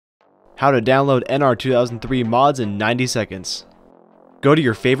How to download NR2003 mods in 90 seconds. Go to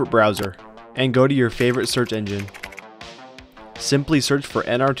your favorite browser and go to your favorite search engine. Simply search for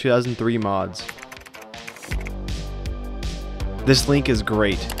NR2003 mods. This link is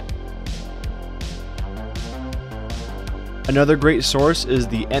great. Another great source is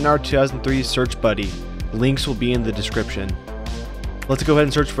the NR2003 Search Buddy. Links will be in the description. Let's go ahead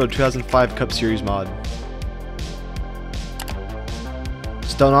and search for the 2005 Cup Series mod.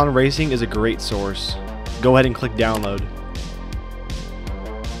 Stun On Racing is a great source. Go ahead and click download.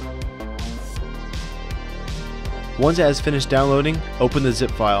 Once it has finished downloading, open the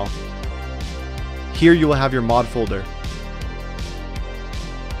zip file. Here you will have your mod folder.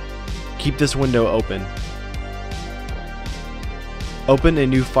 Keep this window open. Open a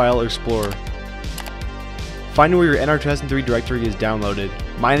new file explorer. Find where your NR2003 directory is downloaded.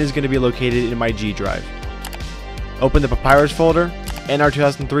 Mine is going to be located in my G drive. Open the Papyrus folder,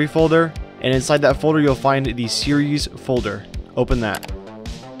 NR2003 folder, and inside that folder you'll find the series folder. Open that.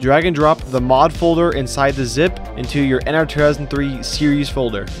 Drag and drop the mod folder inside the zip into your NR2003 series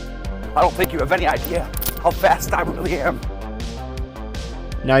folder. I don't think you have any idea how fast I really am.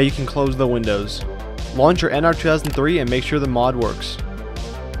 Now you can close the windows. Launch your NR2003 and make sure the mod works.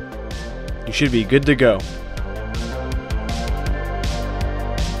 You should be good to go.